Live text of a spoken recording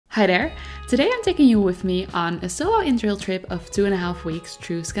Hi there! Today I'm taking you with me on a solo Interrail trip of 2.5 weeks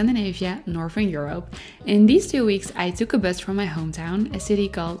through Scandinavia, Northern Europe. In these 2 weeks I took a bus from my hometown, a city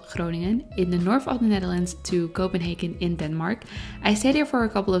called Groningen, in the north of the Netherlands, to Copenhagen in Denmark. I stayed here for a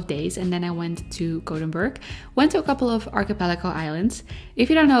couple of days and then I went to Gothenburg, went to a couple of archipelago islands. If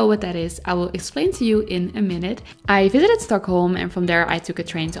you don't know what that is, I will explain to you in a minute. I visited Stockholm and from there I took a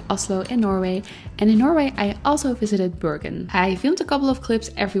train to Oslo in Norway, and in Norway I also visited Bergen. I filmed a couple of clips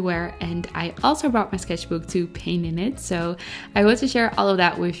everywhere and I also brought my sketchbook to paint in it, so I want to share all of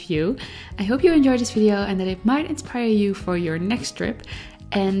that with you. I hope you enjoyed this video and that it might inspire you for your next trip.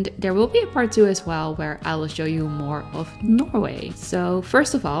 And there will be a part 2 as well where I will show you more of Norway. So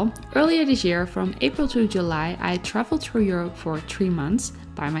first of all, earlier this year from April to July I traveled through Europe for 3 months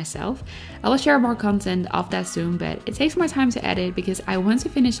by myself. I will share more content of that soon, but it takes more time to edit because I want to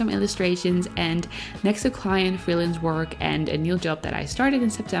finish some illustrations, and next to client freelance work and a new job that I started in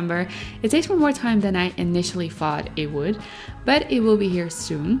September, it takes me more time than I initially thought it would, but it will be here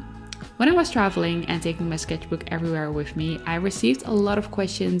soon. When I was traveling and taking my sketchbook everywhere with me, I received a lot of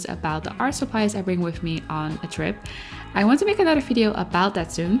questions about the art supplies I bring with me on a trip. I want to make another video about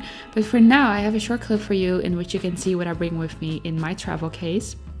that soon, but for now I have a short clip for you in which you can see what I bring with me in my travel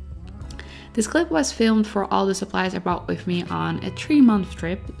case. This clip was filmed for all the supplies I brought with me on a 3-month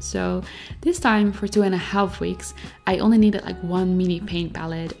trip, so this time for 2.5 weeks I only needed like one mini paint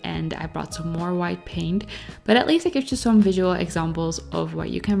palette and I brought some more white paint, but at least it gives you some visual examples of what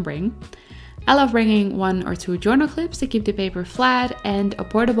you can bring. I love bringing 1 or 2 journal clips to keep the paper flat and a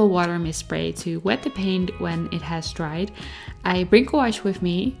portable water mist spray to wet the paint when it has dried. I bring gouache with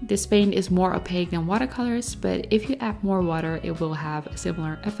me. This paint is more opaque than watercolors, but if you add more water it will have a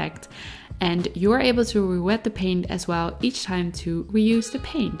similar effect. And you are able to re-wet the paint as well each time to reuse the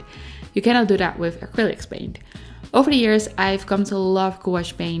paint. You cannot do that with acrylic paint. Over the years, I've come to love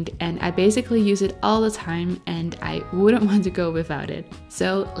gouache paint and I basically use it all the time and I wouldn't want to go without it.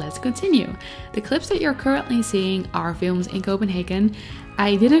 So let's continue. The clips that you're currently seeing are filmed in Copenhagen.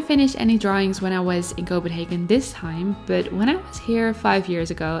 I didn't finish any drawings when I was in Copenhagen this time, but when I was here 5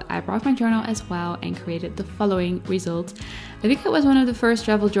 years ago, I brought my journal as well and created the following result. I think it was one of the first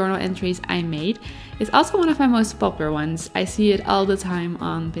travel journal entries I made. It's also one of my most popular ones. I see it all the time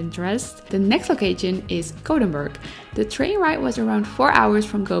on Pinterest. The next location is Gothenburg. The train ride was around 4 hours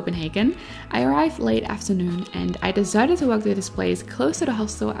from Copenhagen. I arrived late afternoon and I decided to walk to this place close to the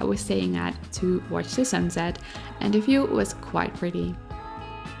hostel I was staying at to watch the sunset, and the view was quite pretty.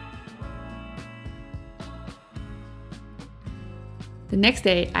 The next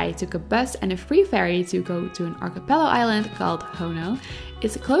day I took a bus and a free ferry to go to an archipelago island called Hönö.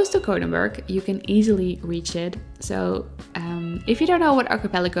 It's close to Gothenburg, you can easily reach it. So if you don't know what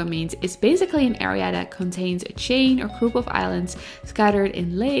archipelago means, it's basically an area that contains a chain or group of islands scattered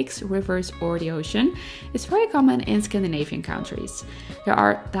in lakes, rivers or the ocean. It's very common in Scandinavian countries. There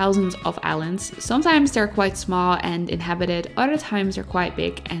are thousands of islands. Sometimes they're quite small and inhabited, other times they're quite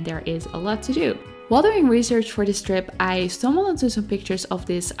big and there is a lot to do. While doing research for this trip, I stumbled onto some pictures of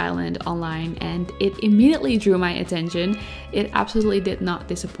this island online and it immediately drew my attention. It absolutely did not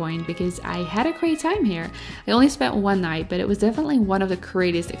disappoint because I had a great time here. I only spent 1 night, but it was definitely one of the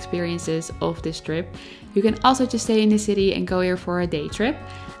greatest experiences of this trip. You can also just stay in the city and go here for a day trip.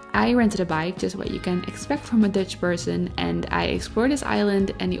 I rented a bike, just what you can expect from a Dutch person, and I explored this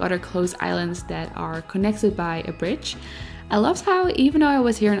island and the other close islands that are connected by a bridge. I loved how, even though I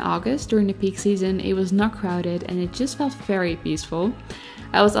was here in August during the peak season, it was not crowded and it just felt very peaceful.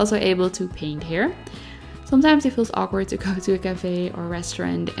 I was also able to paint here. Sometimes it feels awkward to go to a cafe or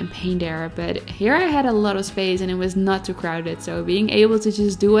restaurant and paint there, but here I had a lot of space and it was not too crowded, so being able to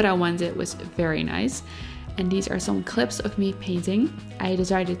just do what I wanted was very nice. And these are some clips of me painting. I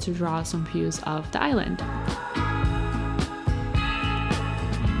decided to draw some views of the island.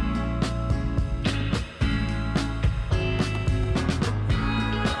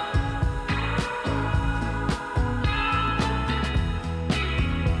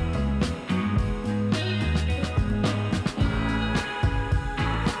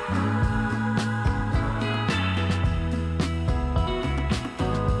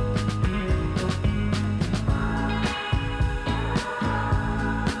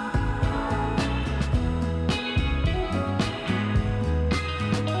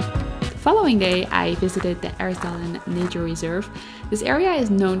 The following day, I visited the Erstdalen Nature Reserve. This area is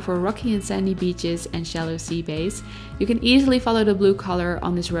known for rocky and sandy beaches and shallow sea bays. You can easily follow the blue color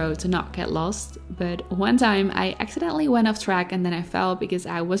on this road to not get lost, but one time I accidentally went off track and then I fell because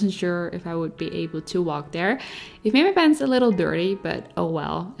I wasn't sure if I would be able to walk there. It made my pants a little dirty, but oh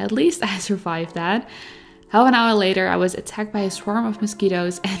well, at least I survived that. Half an hour later, I was attacked by a swarm of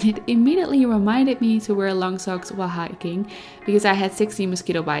mosquitoes, and it immediately reminded me to wear long socks while hiking because I had 60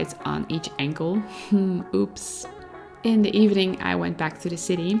 mosquito bites on each ankle. Oops. In the evening, I went back to the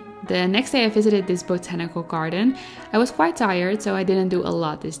city. The next day, I visited this botanical garden. I was quite tired, so I didn't do a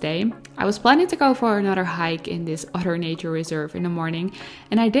lot this day. I was planning to go for another hike in this other nature reserve in the morning,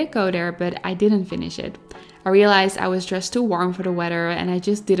 and I did go there, but I didn't finish it. I realized I was dressed too warm for the weather, and I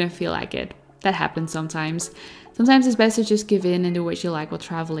just didn't feel like it. That happens sometimes. Sometimes it's best to just give in and do what you like while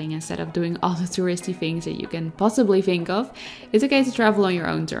traveling instead of doing all the touristy things that you can possibly think of. It's okay to travel on your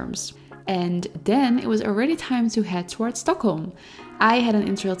own terms. And then it was already time to head towards Stockholm. I had an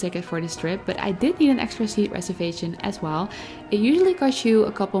Interrail ticket for this trip, but I did need an extra seat reservation as well. It usually costs you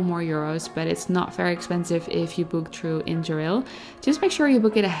a couple more euros, but it's not very expensive if you book through Interrail. Just make sure you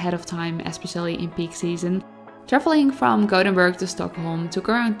book it ahead of time, especially in peak season. Traveling from Gothenburg to Stockholm took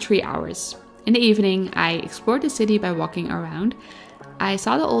around 3 hours. In the evening, I explored the city by walking around. I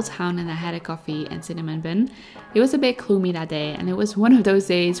saw the old town and I had a coffee and cinnamon bun. It was a bit gloomy that day, and it was one of those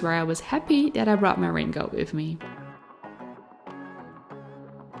days where I was happy that I brought my raincoat with me.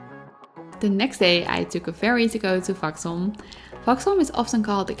 The next day, I took a ferry to go to Vaxholm. Vaxholm is often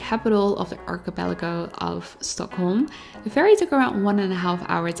called the capital of the archipelago of Stockholm. The ferry took around 1.5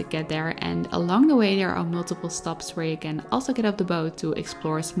 hours to get there, and along the way there are multiple stops where you can also get off the boat to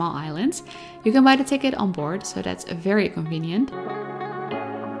explore small islands. You can buy the ticket on board, so that's very convenient.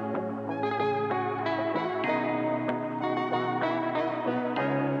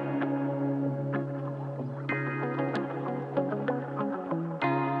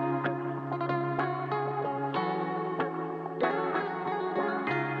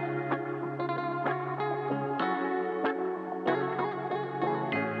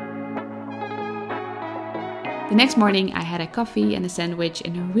 The next morning I had a coffee and a sandwich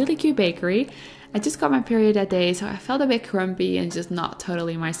in a really cute bakery. I just got my period that day, so I felt a bit grumpy and just not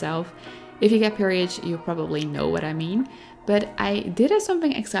totally myself. If you get periods, you probably know what I mean. But I did have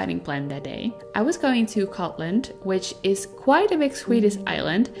something exciting planned that day. I was going to Gotland, which is quite a big Swedish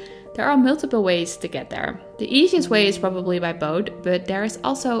island. There are multiple ways to get there. The easiest way is probably by boat, but there is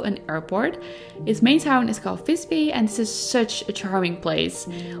also an airport. Its main town is called Visby, and this is such a charming place.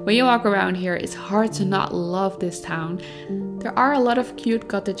 When you walk around here, it's hard to not love this town. There are a lot of cute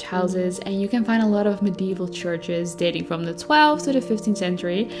cottage houses, and you can find a lot of medieval churches dating from the 12th to the 15th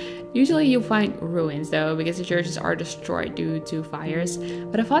century. Usually you'll find ruins though, because the churches are destroyed due to fires.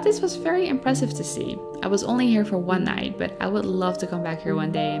 But I thought this was very impressive to see. I was only here for one night, but I would love to come back here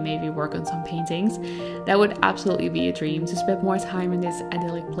one day and maybe work on some paintings. That would absolutely be a dream, to spend more time in this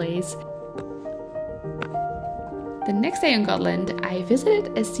idyllic place. The next day in Gotland, I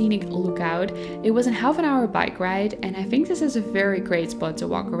visited a scenic lookout. It was a half-an-hour bike ride, and I think this is a very great spot to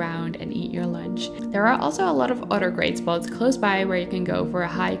walk around and eat your lunch. There are also a lot of other great spots close by where you can go for a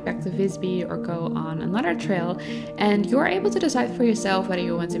hike back to Visby or go on another trail, and you're able to decide for yourself whether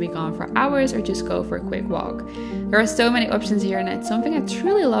you want to be gone for hours or just go for a quick walk. There are so many options here, and it's something I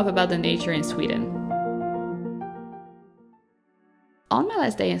truly love about the nature in Sweden. On my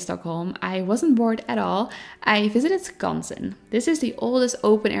last day in Stockholm, I wasn't bored at all. I visited Skansen. This is the oldest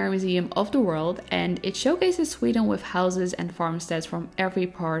open-air museum of the world, and it showcases Sweden with houses and farmsteads from every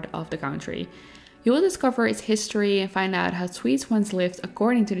part of the country. You will discover its history and find out how Swedes once lived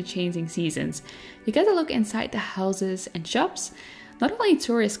according to the changing seasons. You get a look inside the houses and shops. Not only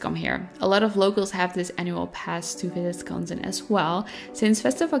tourists come here, a lot of locals have this annual pass to visit Skansen as well, since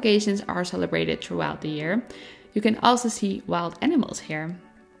festive occasions are celebrated throughout the year. You can also see wild animals here.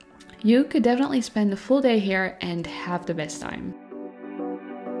 You could definitely spend a full day here and have the best time.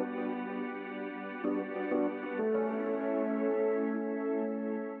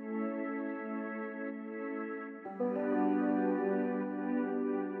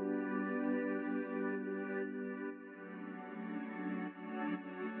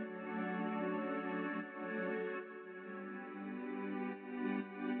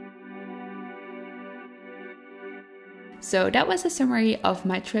 So that was a summary of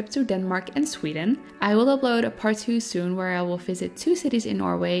my trip to Denmark and Sweden. I will upload a part 2 soon where I will visit 2 cities in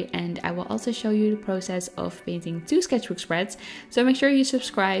Norway, and I will also show you the process of painting 2 sketchbook spreads. So make sure you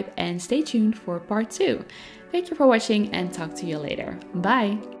subscribe and stay tuned for part 2. Thank you for watching and talk to you later.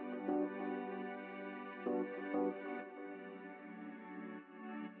 Bye!